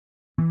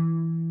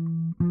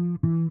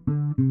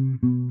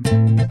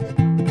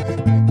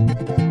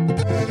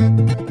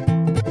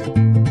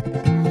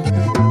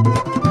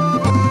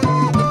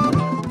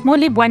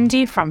Muli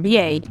Bwanji from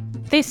VA.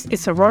 This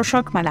is a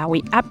Rorschach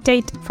Malawi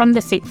update from the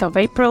 6th of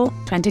April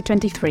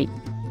 2023.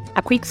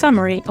 A quick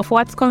summary of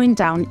what's going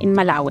down in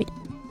Malawi.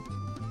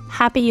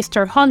 Happy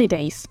Easter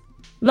holidays!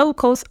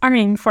 Locals are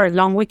in for a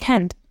long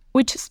weekend,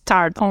 which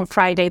starts on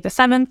Friday the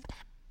 7th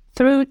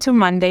through to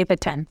Monday the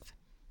 10th.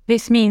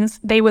 This means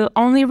they will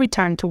only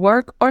return to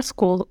work or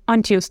school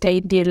on Tuesday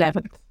the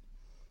 11th.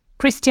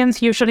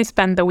 Christians usually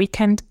spend the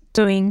weekend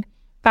doing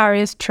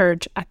various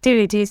church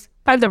activities,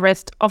 while the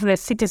rest of the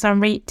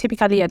citizenry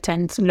typically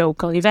attends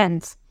local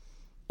events.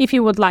 If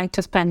you would like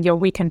to spend your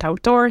weekend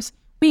outdoors,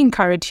 we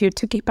encourage you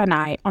to keep an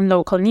eye on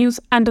local news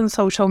and on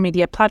social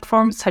media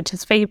platforms such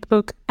as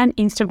Facebook and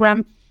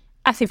Instagram,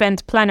 as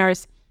event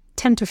planners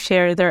tend to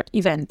share their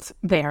events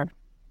there.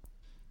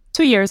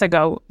 2 years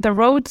ago, the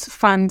Roads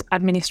Fund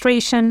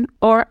Administration,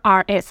 or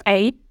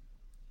RFA,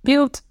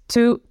 built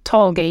 2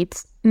 toll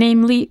gates,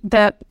 namely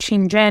the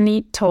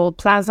Chinjeni Toll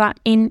Plaza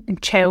in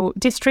Ncheu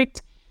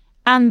district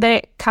and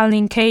the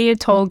Kalinkeye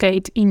Toll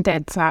Gate in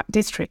Dedza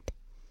district.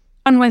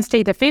 On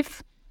Wednesday the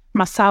 5th,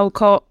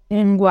 Masauko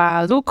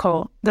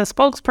Ngwaluko, the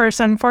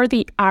spokesperson for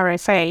the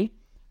RFA,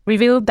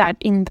 revealed that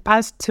in the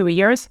past 2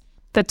 years,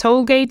 the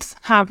toll gates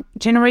have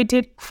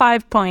generated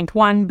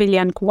 5.1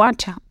 billion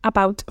kwacha,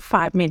 about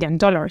 $5 million.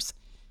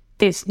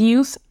 This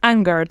news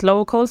angered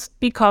locals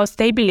because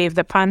they believe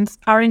the funds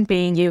aren't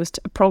being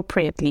used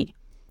appropriately.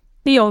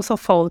 They also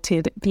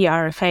faulted the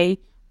RFA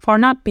for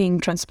not being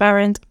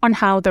transparent on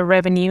how the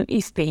revenue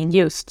is being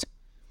used.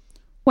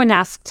 When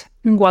asked,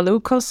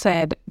 Ngwaluko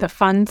said the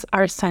funds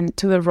are sent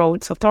to the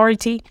Roads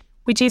Authority,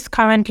 which is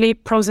currently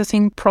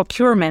processing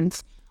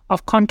procurements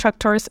of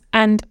contractors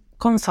and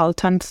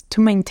consultants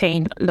to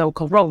maintain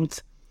local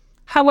roads.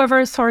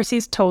 However,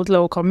 sources told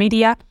local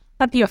media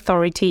that the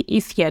authority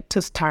is yet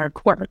to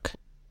start work.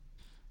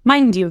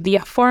 Mind you, the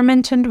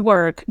aforementioned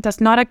work does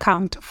not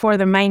account for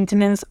the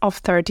maintenance of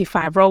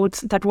 35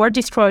 roads that were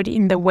destroyed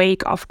in the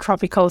wake of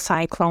tropical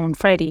cyclone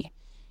Freddy.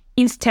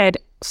 Instead,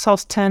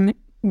 Sosten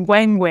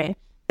Ngwengwe,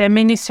 the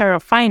Minister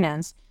of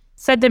Finance,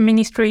 said the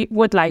ministry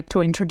would like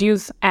to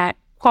introduce a,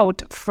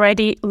 quote,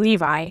 Freddy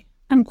levy,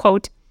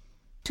 unquote,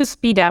 to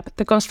speed up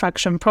the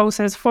construction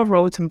process for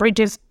roads and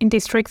bridges in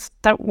districts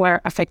that were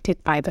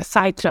affected by the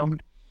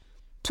cyclone.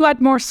 To add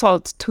more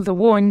salt to the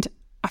wound,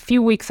 a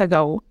few weeks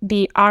ago,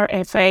 the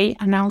RFA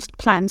announced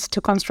plans to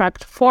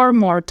construct 4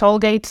 more toll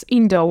gates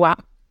in Dowa,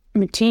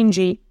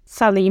 Mchinji,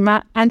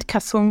 Salima, and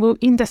Kasungu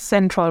in the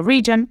central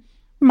region,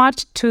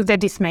 much to the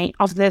dismay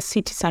of the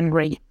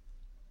citizenry.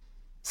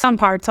 Some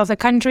parts of the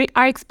country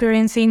are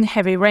experiencing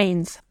heavy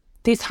rains.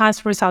 This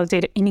has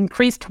resulted in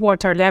increased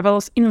water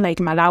levels in Lake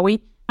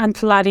Malawi and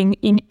flooding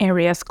in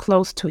areas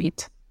close to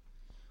it.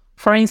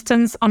 For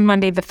instance, on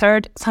Monday the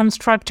 3rd, some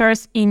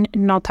structures in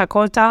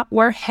Notakota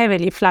were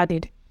heavily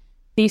flooded.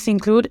 These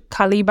include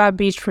Kaliba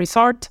Beach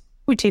Resort,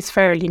 which is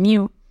fairly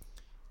new.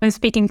 When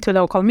speaking to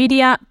local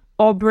media,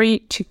 Aubrey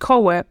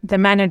Chikowe, the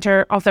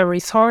manager of the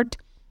resort,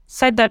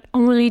 said that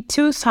only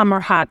 2 summer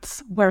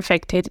huts were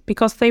affected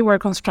because they were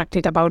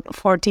constructed about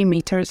 40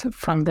 meters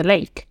from the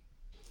lake.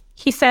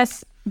 He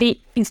says the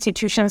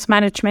institution's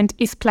management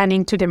is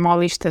planning to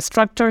demolish the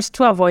structures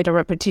to avoid a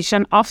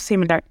repetition of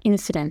similar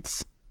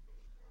incidents.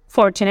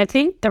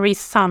 Fortunately, there is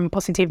some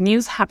positive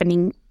news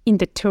happening in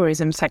the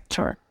tourism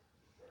sector.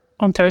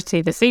 On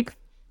Thursday the 6th,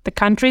 the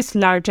country's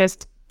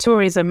largest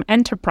tourism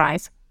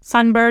enterprise,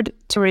 Sunbird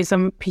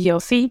Tourism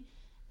plc,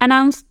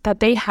 announced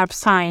that they have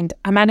signed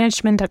a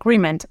management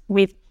agreement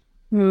with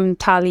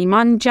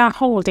Mtalimanja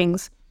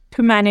Holdings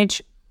to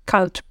manage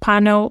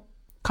Kaltpano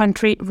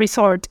Country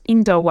Resort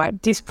in Dowa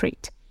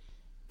district.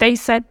 They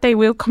said they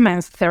will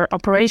commence their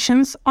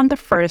operations on the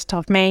 1st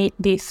of May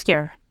this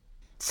year.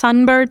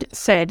 Sunbird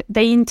said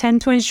they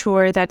intend to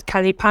ensure that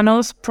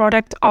Kalipano's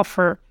product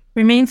offer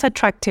remains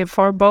attractive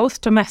for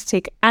both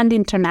domestic and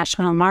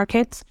international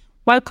markets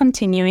while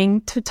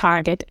continuing to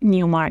target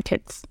new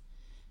markets.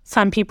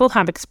 Some people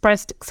have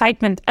expressed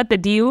excitement at the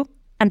deal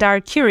and are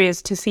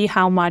curious to see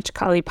how much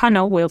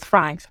Kalipano will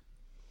thrive.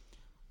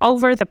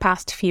 Over the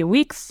past few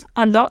weeks,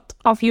 a lot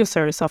of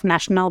users of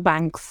National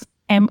Bank's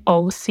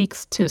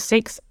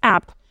MO626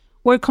 app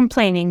were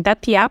complaining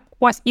that the app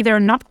was either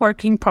not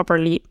working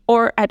properly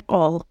or at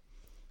all.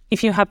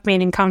 If you have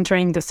been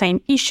encountering the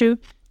same issue,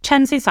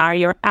 chances are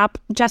your app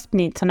just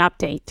needs an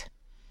update.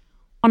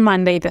 On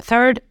Monday the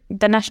 3rd,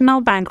 the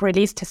National Bank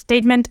released a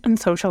statement on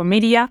social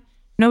media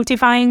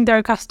notifying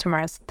their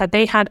customers that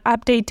they had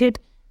updated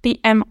the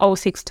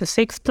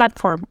MO626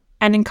 platform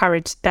and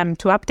encouraged them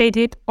to update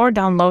it or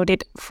download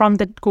it from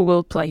the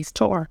Google Play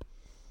Store.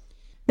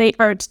 They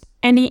urged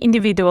any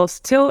individual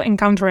still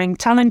encountering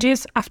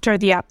challenges after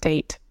the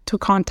update to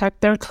contact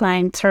their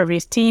client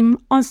service team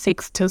on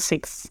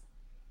 626.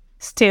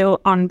 Still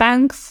on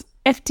banks,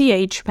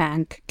 FDH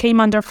Bank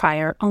came under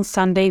fire on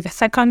Sunday the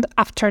 2nd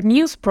after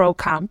news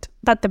broke out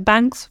that the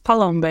bank's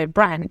Palombe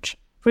branch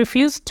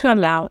refused to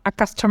allow a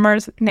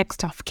customer's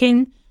next of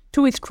kin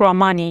to withdraw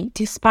money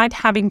despite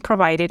having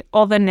provided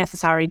all the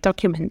necessary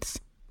documents.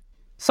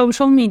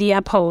 Social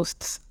media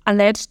posts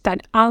alleged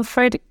that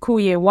Alfred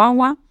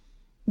Kuyewawa,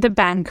 the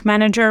bank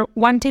manager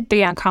wanted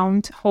the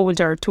account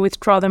holder to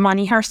withdraw the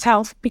money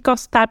herself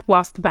because that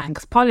was the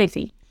bank's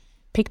policy.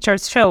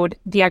 Pictures showed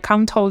the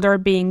account holder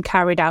being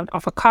carried out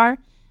of a car,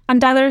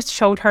 and others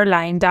showed her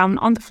lying down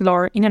on the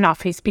floor in an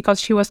office because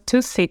she was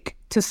too sick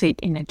to sit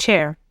in a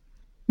chair.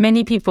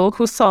 Many people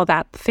who saw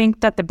that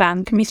think that the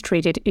bank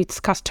mistreated its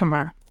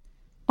customer.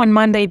 On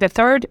Monday the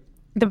 3rd,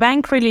 the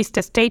bank released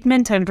a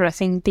statement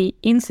addressing the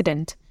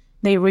incident.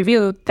 They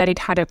revealed that it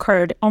had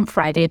occurred on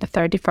Friday the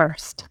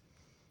 31st.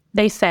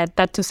 They said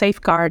that to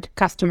safeguard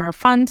customer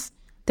funds,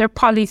 their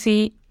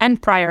policy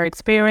and prior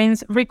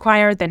experience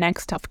require the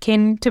next of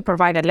kin to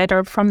provide a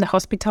letter from the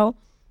hospital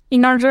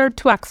in order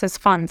to access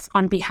funds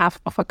on behalf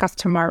of a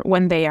customer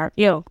when they are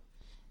ill.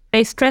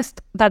 They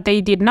stressed that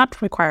they did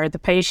not require the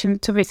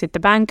patient to visit the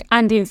bank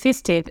and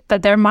insisted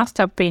that there must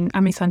have been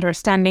a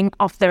misunderstanding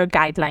of their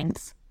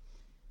guidelines.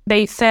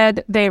 They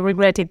said they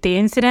regretted the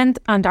incident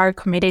and are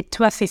committed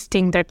to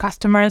assisting their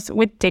customers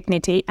with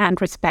dignity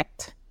and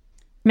respect.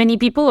 Many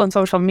people on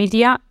social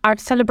media are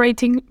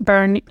celebrating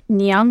Bern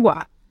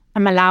Nyangwa, a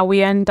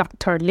Malawian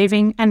doctor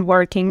living and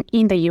working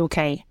in the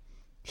UK.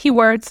 He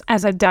works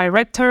as a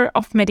director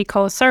of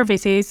medical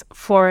services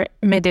for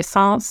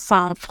Médecins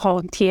Sans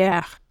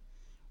Frontières.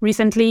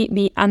 Recently,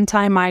 the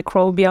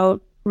Antimicrobial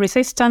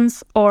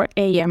Resistance, or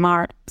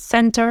AMR,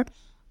 Center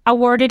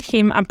awarded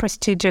him a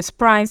prestigious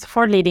prize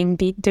for leading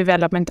the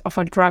development of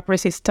a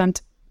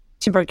drug-resistant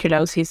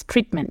tuberculosis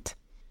treatment.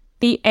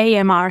 The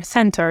AMR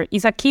Center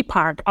is a key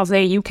part of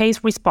the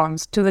UK's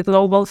response to the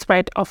global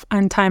threat of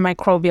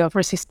antimicrobial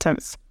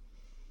resistance.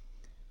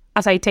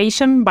 A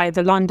citation by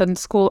the London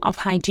School of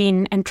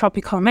Hygiene and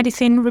Tropical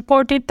Medicine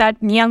reported that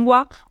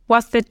Nyangwa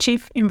was the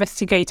chief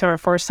investigator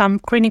for some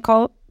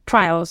clinical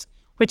trials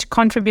which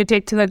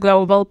contributed to the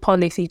global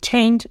policy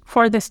change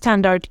for the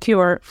standard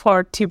cure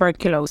for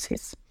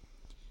tuberculosis.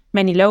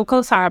 Many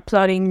locals are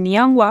applauding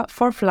Nyangwa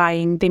for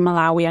flying the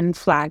Malawian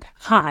flag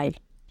high.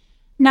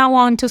 Now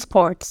on to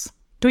sports.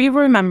 Do you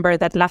remember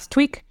that last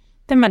week,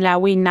 the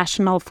Malawi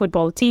national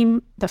football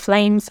team, the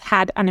Flames,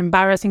 had an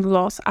embarrassing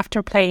loss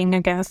after playing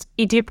against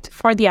Egypt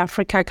for the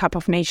Africa Cup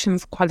of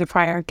Nations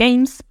qualifier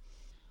games?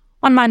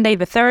 On Monday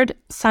the 3rd,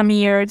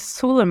 Samir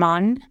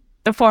Suleiman,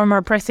 the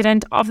former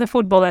president of the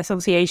Football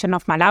Association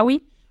of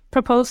Malawi,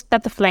 proposed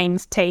that the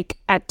Flames take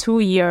a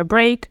 2-year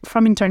break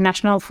from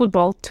international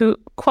football to,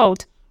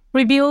 quote,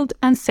 rebuild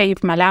and save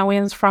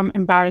Malawians from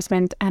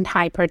embarrassment and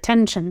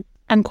hypertension,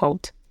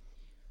 unquote.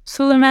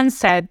 Suleiman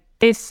said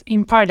this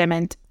in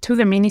Parliament to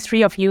the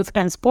Ministry of Youth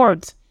and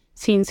Sports,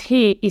 since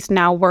he is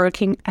now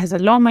working as a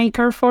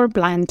lawmaker for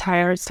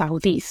Blantyre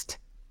Southeast.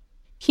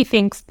 He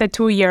thinks the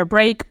 2-year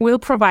break will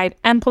provide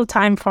ample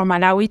time for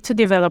Malawi to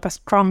develop a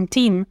strong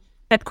team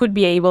that could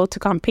be able to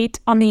compete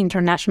on the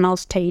international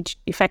stage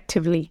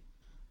effectively.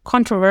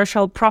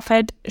 Controversial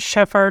prophet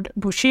Shepherd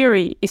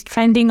Bushiri is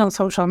trending on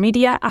social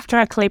media after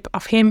a clip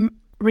of him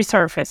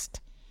resurfaced.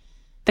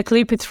 The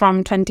clip is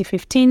from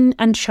 2015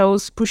 and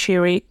shows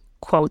Bushiri,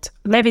 quote,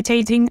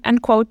 levitating,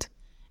 unquote,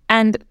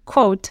 and,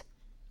 quote,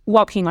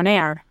 walking on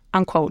air,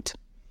 unquote.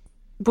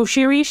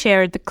 Bushiri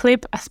shared the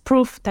clip as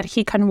proof that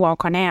he can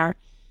walk on air.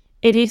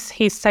 It is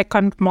his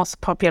second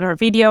most popular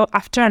video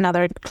after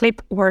another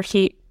clip where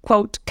he,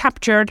 quote,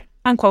 captured,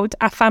 unquote,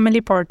 a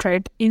family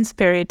portrait in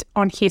spirit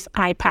on his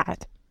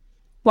iPad.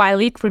 While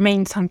it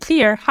remains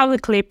unclear how the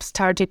clip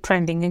started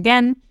trending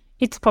again,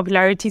 its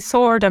popularity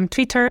soared on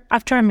Twitter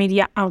after a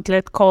media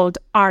outlet called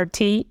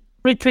RT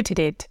retweeted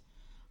it.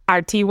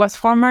 RT was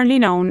formerly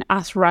known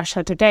as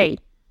Russia Today.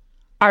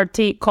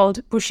 RT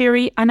called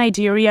Bushiri a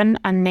Nigerian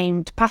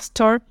unnamed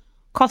pastor,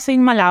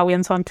 causing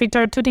Malawians on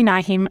Twitter to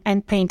deny him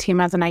and paint him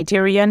as a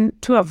Nigerian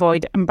to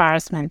avoid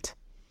embarrassment.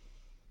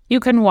 You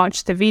can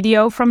watch the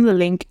video from the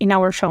link in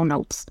our show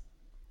notes.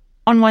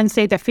 On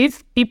Wednesday the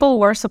 5th, people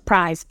were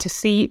surprised to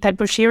see that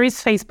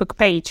Bushiri's Facebook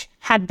page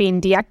had been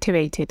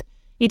deactivated.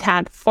 It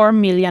had 4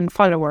 million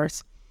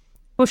followers.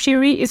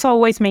 Bushiri is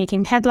always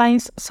making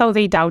headlines, so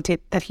they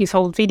doubted that his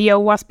old video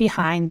was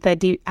behind the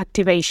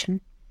deactivation.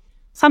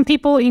 Some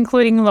people,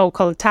 including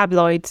local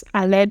tabloids,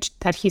 alleged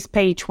that his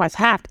page was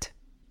hacked.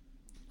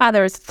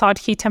 Others thought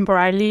he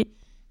temporarily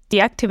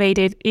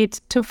deactivated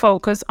it to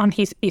focus on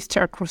his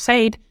Easter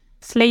crusade,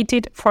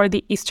 slated for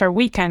the Easter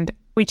weekend,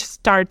 which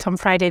starts on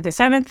Friday the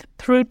 7th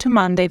through to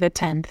Monday the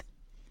 10th.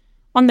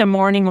 On the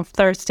morning of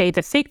Thursday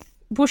the 6th,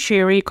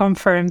 Bushiri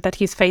confirmed that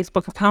his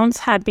Facebook accounts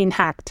had been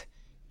hacked.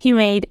 He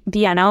made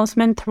the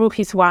announcement through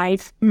his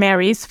wife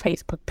Mary's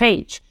Facebook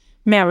page.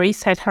 Mary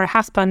said her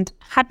husband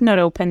had not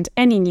opened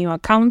any new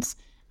accounts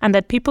and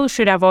that people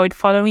should avoid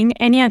following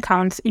any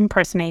accounts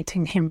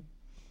impersonating him.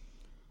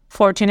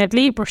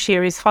 Fortunately,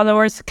 Bushiri's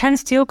followers can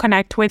still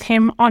connect with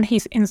him on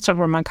his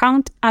Instagram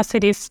account as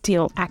it is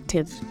still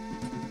active.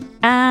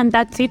 And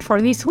that's it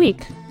for this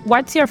week.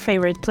 What's your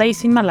favorite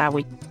place in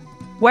Malawi?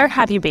 Where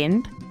have you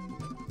been?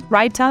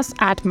 Write us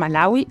at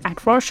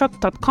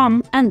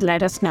malawi@rorschach.com and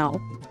let us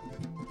know.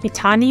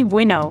 Mitani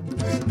Bueno.